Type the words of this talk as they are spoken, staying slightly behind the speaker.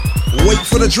wait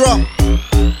for the drop.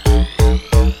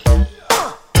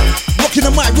 Rocking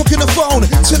the mic, rocking the phone,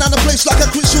 turn on the place like a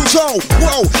crystal toe.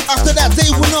 Whoa, after that they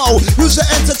will know who's the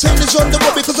entertainers on the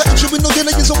road, because I ain't with no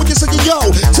delays. So when you're saying yo,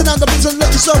 turn on the beats and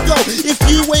let yourself go. If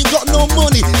you ain't got no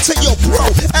money, take your bro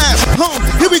ass home.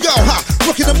 Here we go, ha.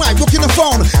 Rocking the mic, rocking the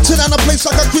phone, turn on the place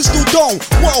like a crystal dome.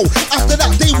 Whoa, after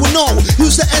that they will know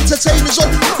who's the entertainers on,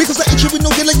 because I ain't with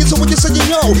no delays. So when you're saying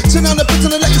yo, turn on the beats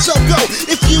and let yourself go.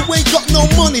 If you ain't got no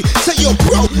money, take your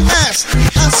bro ass.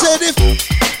 I said if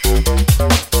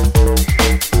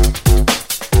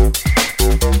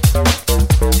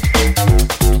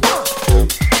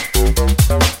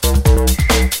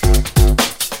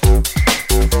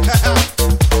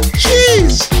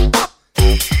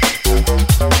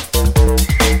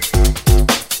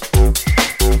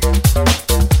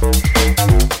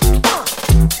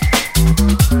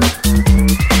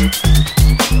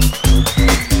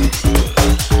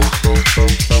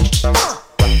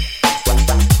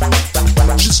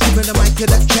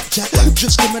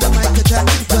just give me the mic a chat,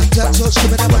 just give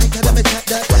me the mic a let me chat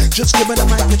that. Just give me the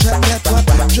mic a chat that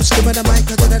what? Just give me the mic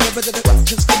a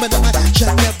just give me the mic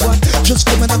chat that what? Just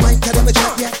give me the mic a let me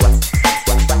chat that.